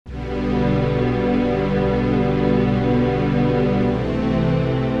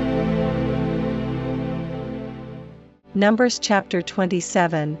Numbers chapter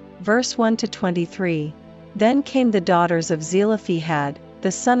 27, verse 1-23. Then came the daughters of Zelophehad,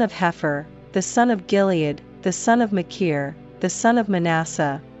 the son of Hepher, the son of Gilead, the son of Machir, the son of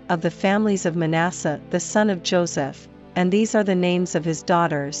Manasseh, of the families of Manasseh the son of Joseph, and these are the names of his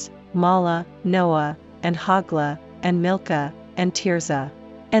daughters, Mahlah, Noah, and Hoglah, and Milcah, and Tirzah.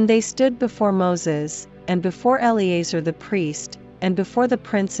 And they stood before Moses, and before Eleazar the priest, and before the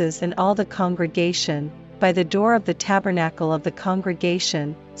princes and all the congregation, by the door of the tabernacle of the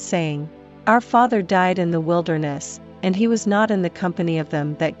congregation, saying, Our father died in the wilderness, and he was not in the company of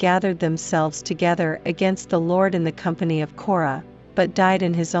them that gathered themselves together against the Lord in the company of Korah, but died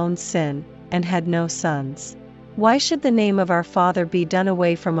in his own sin, and had no sons. Why should the name of our father be done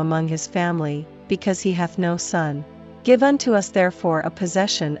away from among his family, because he hath no son? Give unto us therefore a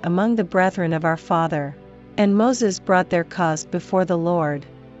possession among the brethren of our father. And Moses brought their cause before the Lord.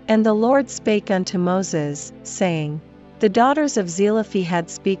 And the Lord spake unto Moses, saying, The daughters of Zelophehad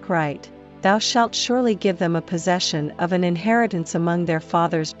speak right. Thou shalt surely give them a possession of an inheritance among their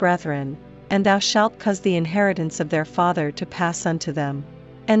father's brethren, and thou shalt cause the inheritance of their father to pass unto them.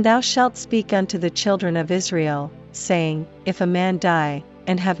 And thou shalt speak unto the children of Israel, saying, If a man die,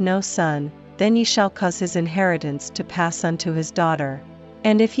 and have no son, then ye shall cause his inheritance to pass unto his daughter.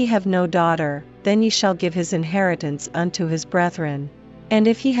 And if he have no daughter, then ye shall give his inheritance unto his brethren. And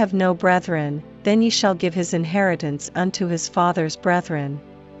if he have no brethren, then ye shall give his inheritance unto his father's brethren.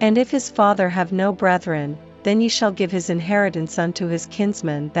 And if his father have no brethren, then ye shall give his inheritance unto his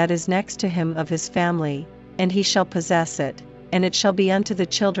kinsman that is next to him of his family, and he shall possess it, and it shall be unto the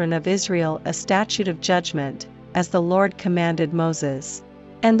children of Israel a statute of judgment, as the Lord commanded Moses.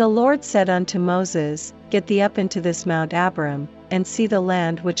 And the Lord said unto Moses, Get thee up into this Mount Abarim, and see the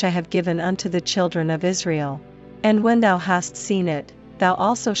land which I have given unto the children of Israel. And when thou hast seen it, thou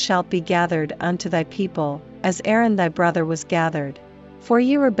also shalt be gathered unto thy people, as Aaron thy brother was gathered. For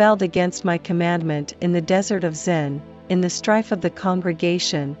ye rebelled against my commandment in the desert of Zin, in the strife of the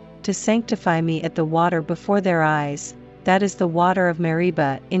congregation, to sanctify me at the water before their eyes, that is the water of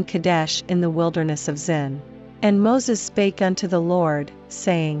Meribah in Kadesh in the wilderness of Zin. And Moses spake unto the Lord,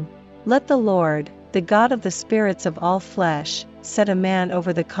 saying, Let the Lord, the God of the spirits of all flesh, set a man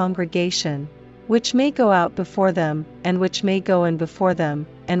over the congregation, which may go out before them, and which may go in before them,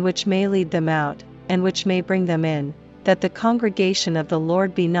 and which may lead them out, and which may bring them in, that the congregation of the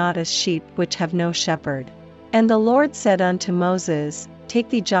Lord be not as sheep which have no shepherd. And the Lord said unto Moses, Take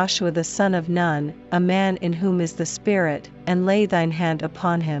thee Joshua the son of Nun, a man in whom is the Spirit, and lay thine hand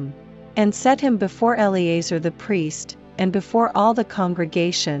upon him. And set him before Eleazar the priest, and before all the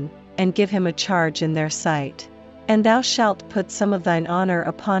congregation, and give him a charge in their sight. And thou shalt put some of thine honor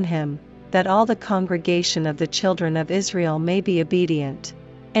upon him, that all the congregation of the children of Israel may be obedient.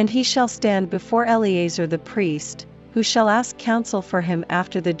 And he shall stand before Eleazar the priest, who shall ask counsel for him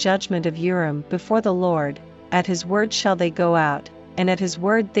after the judgment of Urim before the Lord. At his word shall they go out, and at his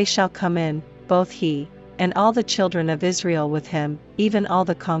word they shall come in, both he, and all the children of Israel with him, even all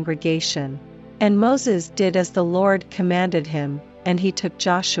the congregation. And Moses did as the Lord commanded him, and he took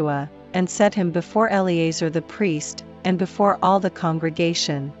Joshua, and set him before Eleazar the priest, and before all the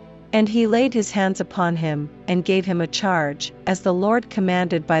congregation. And he laid his hands upon him, and gave him a charge, as the Lord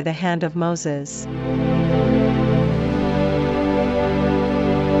commanded by the hand of Moses.